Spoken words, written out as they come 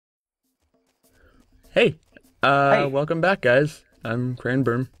Hey, Hey, welcome back, guys. I'm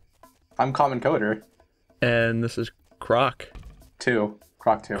cranberm, I'm Common Coder. and this is Croc. 2.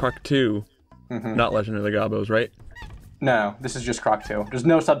 Croc 2. Croc 2, not Legend of the Gobos, right? No, this is just Croc 2. There's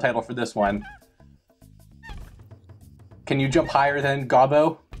no subtitle for this one. Can you jump higher than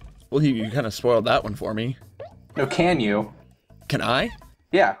Gobbo? Well, you kind of spoiled that one for me. No, can you? Can I?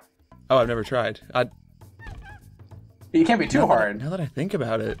 Yeah. Oh, I've never tried. It can't be too hard. Now that I think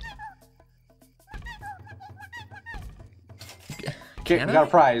about it. Okay, Can we got I? a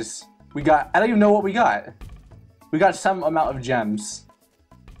prize. I don't even know what we got. We got some amount of gems.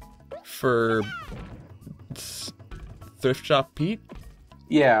 For Thrift Shop Pete?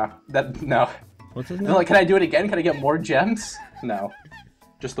 Yeah, no. What's his No, name? like, can I do it again? Can I get more gems? No.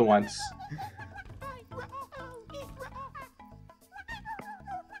 Just the once.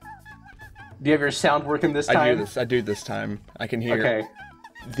 Do you have your sound working this time? I do this time. I can hear Okay.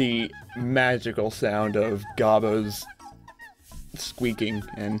 the magical sound of Gobos squeaking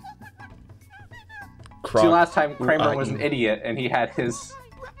and Croc. See, last time Kramer was ooh-ahing. an idiot and he had his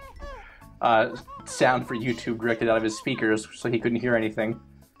sound for YouTube directed out of his speakers so he couldn't hear anything.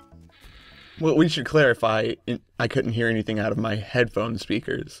 Well, we should clarify, I couldn't hear anything out of my headphone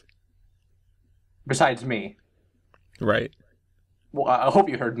speakers. Besides me. Right. Well, I hope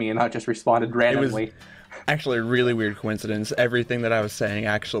you heard me and not just responded randomly. Actually, a really weird coincidence. Everything that I was saying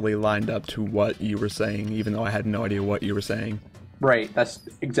actually lined up to what you were saying, even though I had no idea what you were saying. Right, that's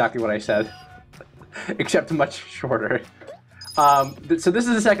exactly what I said. Except much shorter. So this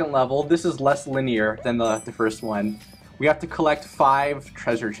is the second level. This is less linear than the first one. We have to collect 5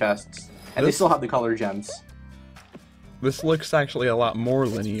 treasure chests. And they still have the color gems. This looks actually a lot more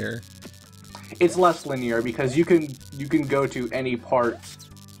linear. It's less linear because you can go to any part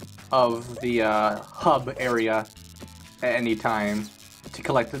of the hub area at any time to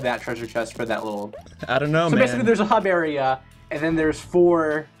collect that treasure chest for that little. I don't know, So man. basically, there's a hub area, and then there's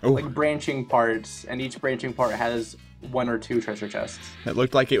 4 Ooh. like branching parts, and each branching part has 1 or 2 treasure chests. It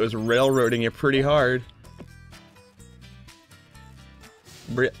looked like it was railroading it pretty hard.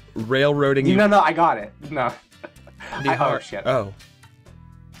 Railroading you No, I got it. No. pretty Oh hard. shit. Oh.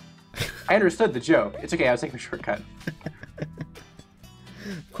 I understood the joke. It's okay. I was taking a shortcut.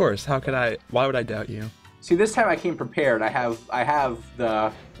 Of course. Why would I doubt you? See, this time I came prepared. I have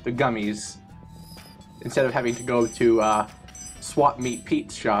the gummies instead of having to go to Swap Meet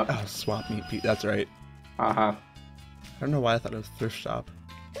Pete's shop. Oh, Swap Meet Pete. That's right. Uh-huh. I don't know why I thought it was Thrift Shop.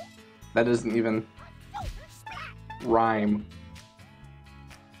 That doesn't even rhyme.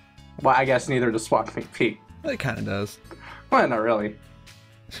 Well, I guess neither does Swap Meet Pete. It kind of does. Well, not really.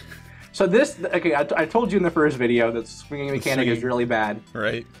 So okay, I told you in the first video that swinging mechanic is really bad.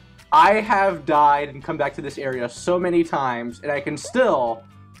 Right? I have died and come back to this area so many times, and I can still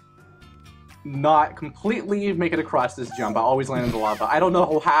not completely make it across this jump. I always land in the lava. I don't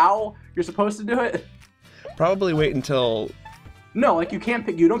know how you're supposed to do it. Probably wait until... No, like you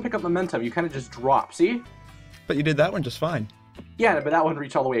don't pick up momentum. You kind of just drop. See? But you did that one just fine. Yeah, but that one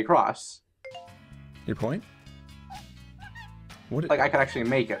reached all the way across. Your point? What? Like I could actually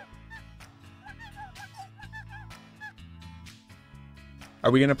make it.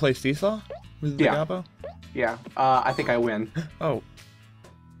 Are we gonna play Seesaw with the Yeah. Gobbo? Yeah. I think I win. Oh.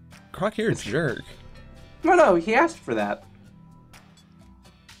 Croc here is a jerk. No, he asked for that.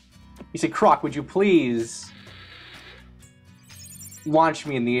 He said, Croc, would you please launch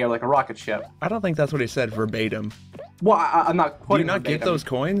me in the air like a rocket ship? I don't think that's what he said verbatim. Well, I'm not Do you quoting not get verbatim. those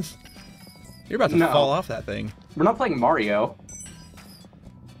coins? You're about to No. fall off that thing. We're not playing Mario.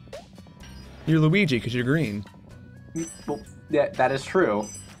 You're Luigi because you're green. Well, yeah, that is true.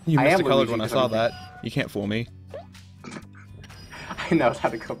 You I missed am the colored Luigi when I 'cause saw I'm- that. You can't fool me. I know how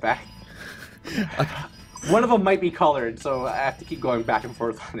to go back. One of them might be colored, so I have to keep going back and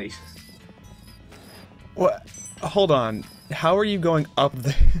forth on these. What? Hold on. How are you going up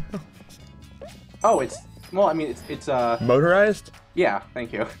the Oh, well, I mean, it's motorized? yeah,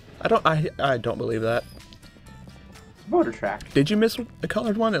 thank you. I don't believe that. It's motor track. Did you miss the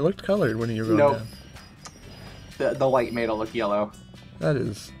colored one? It looked colored when you were going Nope. down. The light made it look yellow. That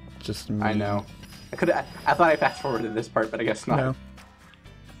is just mean. I know. I thought I fast forwarded this part, but I guess not. No.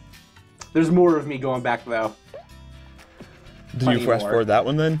 There's more of me going back though. Did Plenty you fast more. forward that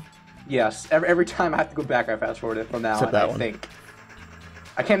one then? Yes, every time I have to go back, I fast forward it from now Except on. that I one. think.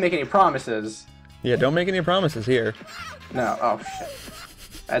 I can't make any promises. Yeah, don't make any promises here. No. Oh shit.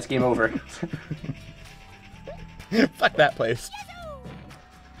 That's game over. Fuck that place.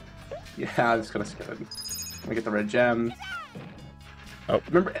 Yeah, I'm just gonna skip it. Let me get the red gem. Oh.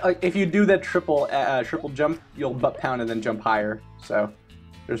 Remember, like, if you do that triple jump, you'll butt pound and then jump higher. So,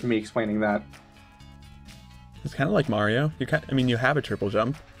 there's me explaining that. It's kind of like Mario. I mean, you have a triple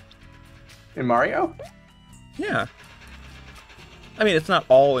jump. In Mario? Yeah. I mean, it's not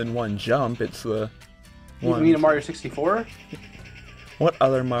all in one jump. It's the You mean in Mario 64? What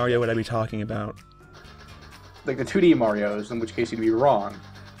other Mario would I be talking about? Like the 2D Marios, in which case you'd be wrong.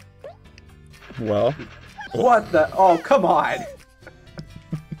 Well... What the... Oh, come on!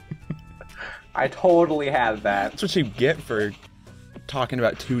 I totally had that. That's what you get for talking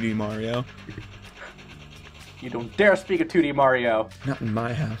about 2D Mario. You don't dare speak of 2D Mario. Not in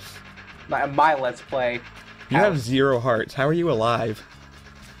my house. Not in my Let's Play. You have 0 hearts. How are you alive?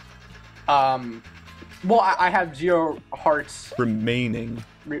 Well, I have 0 hearts... Remaining.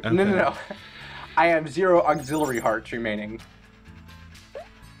 Okay. No. I have 0 auxiliary hearts remaining.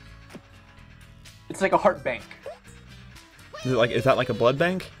 It's like a heart bank. Is that like a blood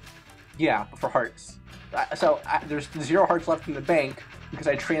bank? Yeah, for hearts. There's 0 hearts left in the bank because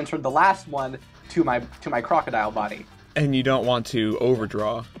I transferred the last one to my crocodile body. And you don't want to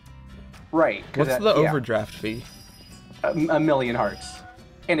overdraw. Right. What's the overdraft fee? A million hearts.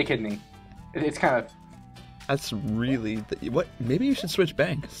 And a kidney. It's kind of... That's really... What? Maybe you should switch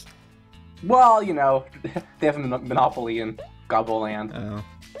banks. Well, you know, they have a monopoly in Gobble Land. Oh.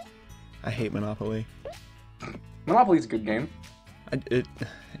 I hate Monopoly. Monopoly's a good game. It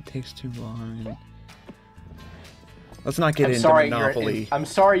takes too long. Let's not get into Monopoly. I'm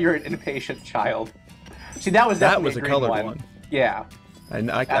sorry you're an impatient child. See, that was definitely a colored one. Yeah. I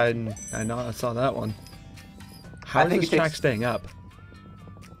know. I saw that one. How is this track staying up?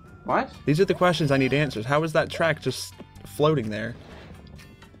 What? These are the questions I need answers. How is that track just floating there?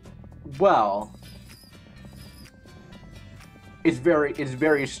 Well, it's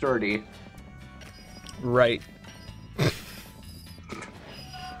very sturdy. Right.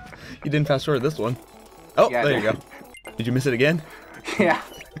 You didn't fast forward this one. Oh, yeah, there you go. Did you miss it again? Yeah.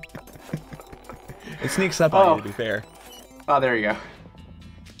 It sneaks up on you, to be fair. Oh, there you go.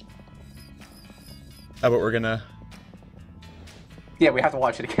 How about we're gonna... Yeah, we have to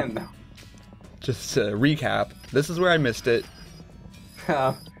watch it again, though. Just to recap, this is where I missed it.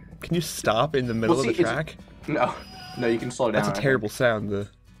 Can you stop in the middle of the track? No, you can slow down. That's a terrible sound.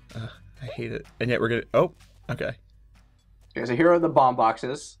 I hate it. And yet we're gonna... Oh, okay. Okay, so here are the bomb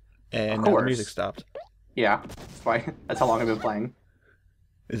boxes. And now the music stopped. Yeah, that's fine. That's how long I've been playing.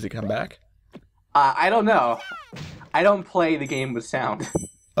 Does it come back? I don't know. I don't play the game with sound.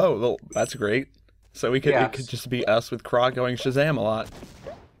 Oh, well, that's great. So it could just be us with Croc going Shazam a lot.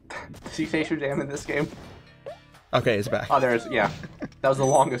 Does he say Shazam in this game? Okay, it's back. Oh, yeah. That was the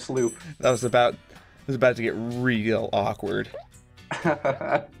longest loop. It was about to get real awkward.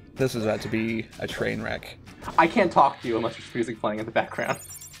 This was about to be a train wreck. I can't talk to you unless there's music playing in the background.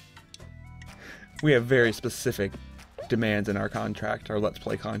 We have very specific demands in our contract, our Let's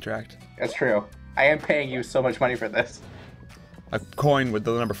Play contract. That's true. I am paying you so much money for this. A coin with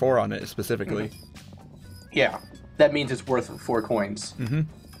the number 4 on it, specifically. Yeah. That means it's worth 4 coins. Mm-hmm.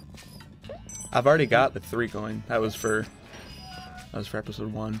 I've already got the 3 coin. That was for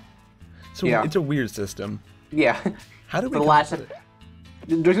episode 1. So yeah. It's a weird system. Yeah. How do we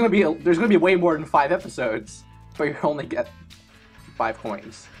there's gonna be way more than 5 episodes, but you only get 5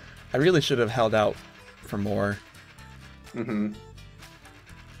 coins. I really should have held out for more. Mm-hmm.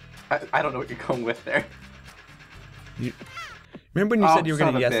 I don't know what you're going with there. Remember when you said you were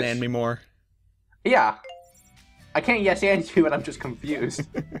gonna yes and me more? Yeah. I can't yes and you, and I'm just confused.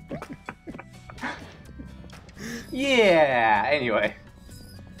 Yeah. Anyway,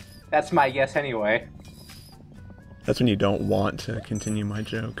 that's my yes anyway. That's when you don't want to continue my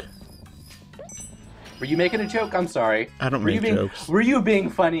joke. Were you making a joke? I'm sorry. I don't make jokes. Were you being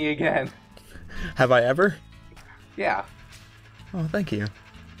funny again? Have I ever? Yeah. Oh, thank you.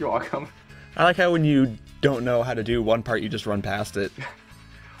 You're welcome. I like how when you don't know how to do one part, you just run past it.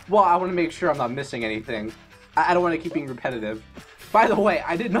 Well, I want to make sure I'm not missing anything. I don't want to keep being repetitive. By the way,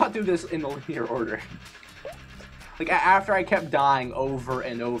 I did not do this in the linear order. Like, after I kept dying over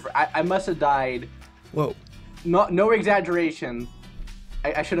and over, I must have died... Whoa. No exaggeration.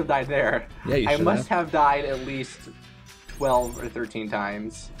 I should have died there. Yeah, you should I must have died at least 12 or 13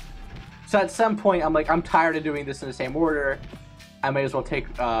 times. So at some point, I'm like, I'm tired of doing this in the same order. I might as well take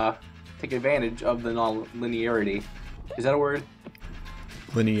advantage of the non-linearity. Is that a word?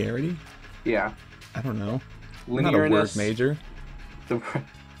 Linearity? Yeah. I don't know. Linearness. I'm not a word major.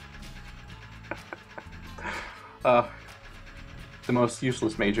 The most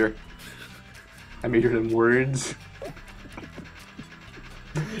useless major. I majored in words.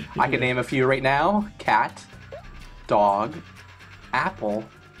 I can name a few right now. Cat, dog, apple,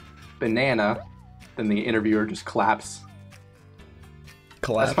 banana. Then the interviewer just claps.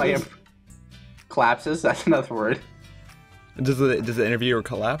 Collapses? Collapses. That's another word. Does the interviewer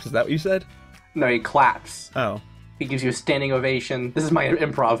collapse? Is that what you said? No, he claps. Oh. He gives you a standing ovation. This is my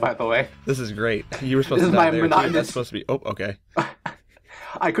improv, by the way. This is great. You were supposed This to is my die there, too. monotonous- That's supposed to be... Oh, okay.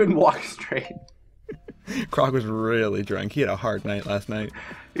 I couldn't walk straight. Croc was really drunk. He had a hard night last night.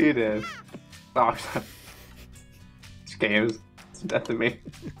 He did. Oh, this game is death to me.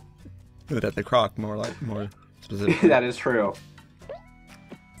 At the Croc, more specific. That is true.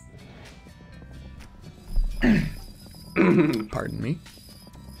 Pardon me.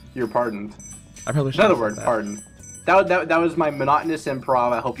 You're pardoned. I probably should. Another word, pardon. That was my monotonous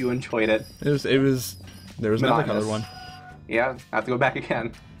improv. I hope you enjoyed it. It was. There was another colored one. Yeah, I have to go back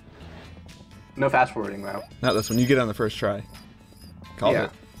again. No fast forwarding though. Not this one. You get it on the first try. Called Yeah.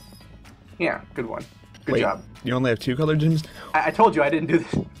 it. Yeah, good one. Good Wait, job. You only have 2 colored gems? I told you I didn't do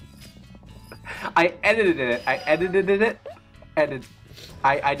this. I edited it.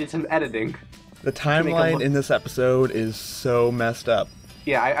 I did some editing. The timeline in this episode is so messed up.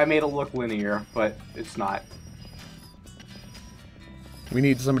 Yeah, I made it look linear, but it's not. We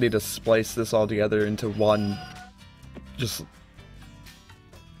need somebody to splice this all together into one, just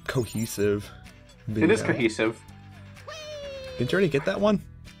cohesive video. It is cohesive. Didn't you already get that one?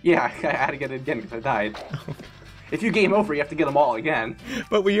 Yeah, I had to get it again because I died. If you game over, you have to get them all again.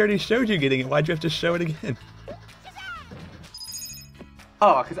 But we already showed you getting it. Why'd you have to show it again?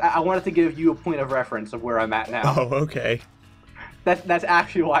 Oh, because I wanted to give you a point of reference of where I'm at now. Oh, okay. That's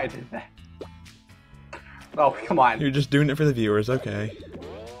actually why I did that. Oh, come on. You're just doing it for the viewers, okay.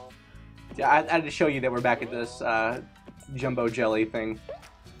 Yeah, I had to show you that we're back at this jumbo jelly thing.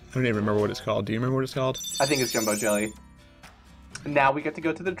 I don't even remember what it's called. Do you remember what it's called? I think it's jumbo jelly. Now we get to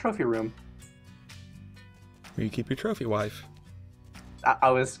go to the trophy room. Where you keep your trophy wife. I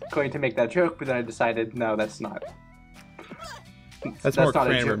was going to make that joke, but then I decided, no, that's not. That's more not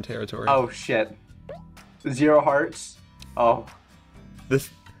a cranberm joke. territory. Oh, shit. 0 hearts? Oh. This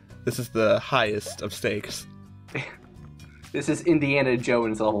is the highest of stakes. This is Indiana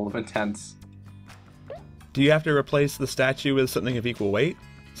Jones level of intense. Do you have to replace the statue with something of equal weight?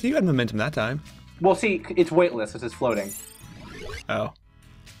 So you had momentum that time. Well, see, it's weightless because it's floating. Oh.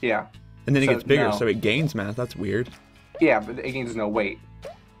 Yeah. And then it So, gets bigger, no. so it gains mass. That's weird. Yeah, but it gains no weight.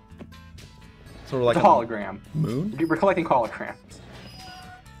 So we're like It's a hologram. moon? We're collecting holograms.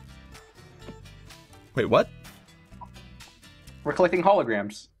 Wait, what? We're collecting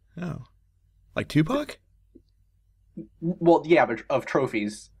holograms. Oh. Like Tupac? Well, yeah, but of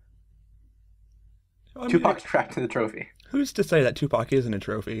trophies. I mean, Tupac's trapped in the trophy. who's to say that Tupac isn't a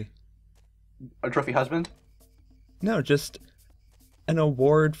trophy? A trophy husband? No, just an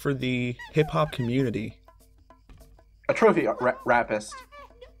award for the hip-hop community. A trophy rapist.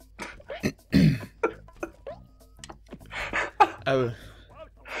 Oh,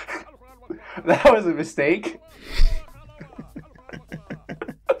 That was a mistake.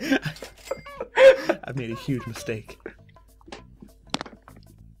 I've made a huge mistake.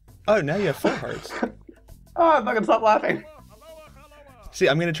 Oh, now you have 4 hearts. Oh, I'm not gonna stop laughing. See,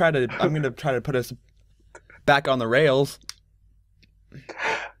 I'm gonna try to put us back on the rails.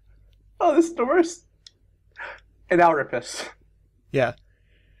 Oh, this is the worst. An Auripus. Yeah.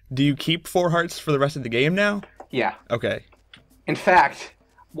 Do you keep 4 hearts for the rest of the game now? Yeah. Okay. In fact,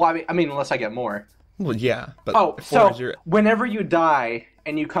 well, I mean, unless I get more. Well, yeah, but Oh, 4 so is your... whenever you die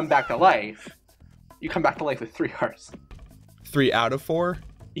and you come back to life, you come back to life with 3 hearts. 3 out of 4?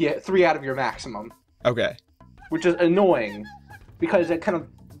 Yeah, 3 out of your maximum. Okay. Which is annoying, because it kind of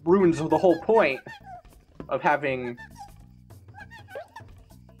ruins the whole point of having...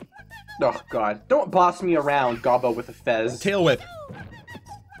 Oh, God. Don't boss me around, Gobbo with a fez. Tail whip.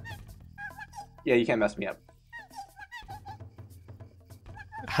 Yeah, you can't mess me up.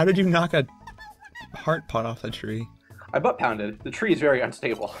 How did you knock a heart pot off the tree? I butt pounded. The tree is very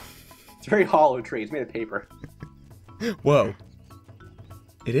unstable. It's a very hollow tree. It's made of paper. Whoa.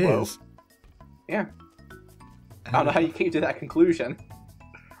 It is. Whoa. Yeah. I don't know how you came to that conclusion.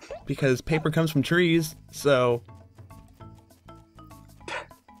 Because paper comes from trees, so...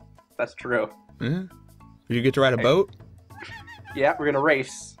 That's true. Eh? You get to ride a boat? Yeah, we're gonna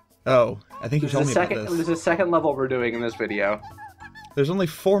race. Oh, I think you This told is me the about second. this. This is the second level we're doing in this video. There's only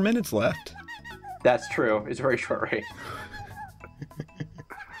 4 minutes left. That's true. It's a very short race.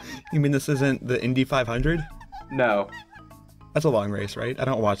 You mean this isn't the Indy 500? No, That's a long race, right? I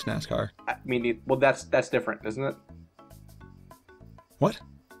don't watch NASCAR. I mean, well, that's different, isn't it? What?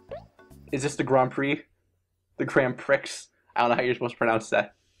 Is this the Grand Prix? The Grand Prix? I don't know how you're supposed to pronounce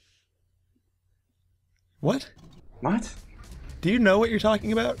that. What? What? Do you know what you're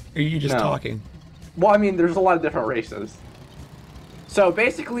talking about? Or are you just No. talking? Well, I mean, there's a lot of different races. So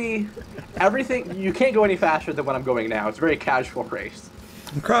basically, everything you can't go any faster than what I'm going now. It's a very casual race.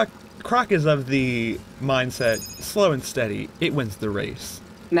 Croc is of the mindset, slow and steady, it wins the race.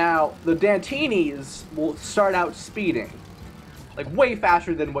 Now, the Dantinis will start out speeding. Like, way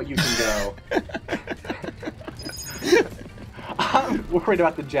faster than what you can go. I'm worried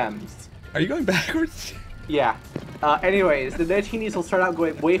about the gems. Are you going backwards? Yeah. Anyways, the Dantinis will start out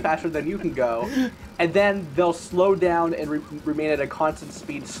going way faster than you can go, and then they'll slow down and remain at a constant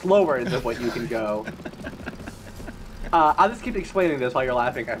speed slower than what you can go. I'll just keep explaining this while you're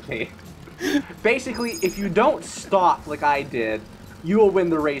laughing at me. Basically, if you don't stop like I did, you will win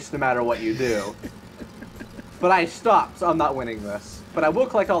the race no matter what you do. But I stopped, so I'm not winning this. But I will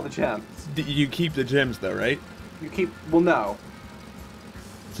collect all the gems. You keep the gems though, right? You keep... Well, no.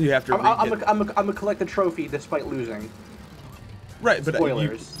 So you have to I'm gonna collect the trophy despite losing. Right, but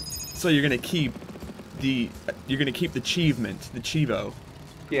Spoilers. So you're gonna keep the achievement, the Chivo.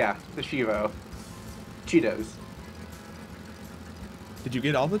 Yeah, the Chivo. Cheetos. Did you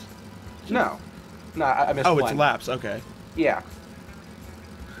get all the? No. No, I missed one. It's laps. Okay. Yeah.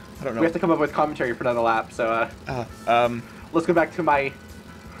 I don't know. We have to come up with commentary for another lap, so let's go back to my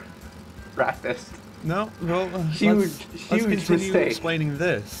breakfast. No, well, huge let's continue mistake. explaining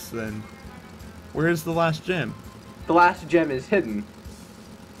this, then. Where's the last gem? The last gem is hidden.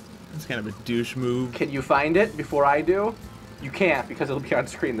 That's kind of a douche move. Can you find it before I do? You can't, because it'll be on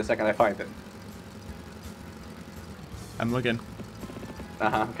screen the second I find it. I'm looking.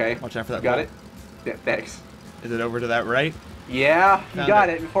 Okay. Watch out for that Got wall. it? Yeah, thanks. Is it over to that right? Yeah, you Found got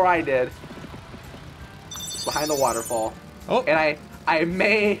it before I did. Behind the waterfall. Oh! And I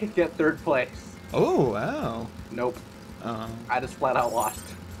may get third place. Oh, wow. Nope. I just flat out lost.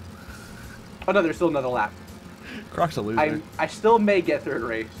 Oh no, there's still another lap. Croc's a loser. I still may get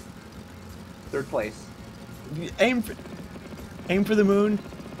third place. Aim for the moon.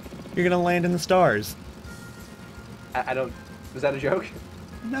 You're gonna land in the stars. I don't... Was that a joke?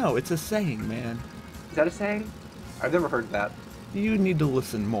 No, it's a saying, man. Is that a saying? I've never heard that. You need to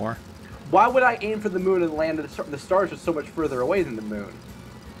listen more. Why would I aim for the moon and land the stars are so much further away than the moon?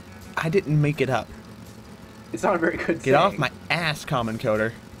 I didn't make it up. It's not a very good saying. Get off my ass, Common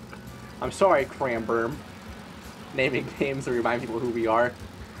Coder. I'm sorry, cranberm. Naming names to remind people who we are.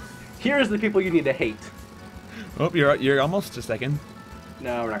 Here's the people you need to hate. Oh, you're almost a second.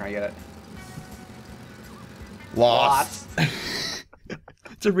 No, we're not gonna get it. Lost.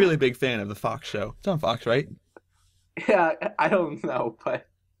 It's a really big fan of the Fox show. It's on Fox, right? Yeah, I don't know, but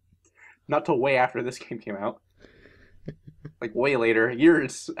not till way after this game came out. Like way later.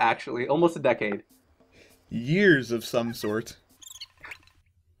 Years, actually. Almost a decade. Years of some sort.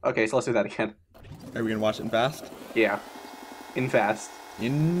 Okay, so let's do that again. Are we gonna watch it in fast? Yeah. In fast.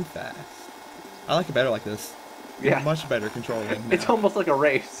 In fast. I like it better like this. Yeah. Much better controlling. It's almost like a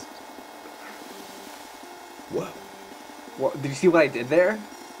race. Whoa. What, did you see what I did there?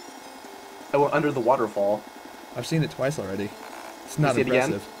 I went under the waterfall. I've seen it twice already. It's not see it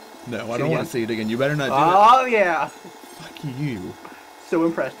again? impressive. No, I don't want to see it again. You better not do it. Oh, yeah. Fuck you. So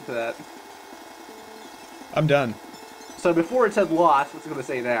impressed with that. I'm done. So before it said lost, what's it going to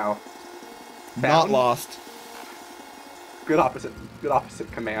say now? Found? Not lost. Good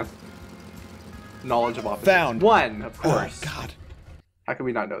opposite command. Knowledge of opposite. Found. One, of course. Oh, God. How can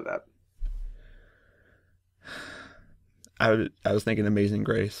we not know that? I was thinking Amazing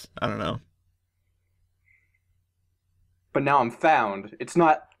Grace. I don't know. But now I'm found. It's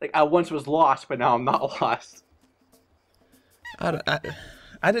not like I once was lost, but now I'm not lost. I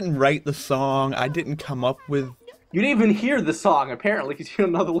didn't write the song. I didn't come up with... You didn't even hear the song, apparently, because you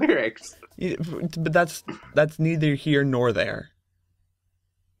don't know the lyrics. But that's neither here nor there.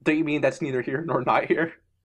 Don't you mean that's neither here nor not here?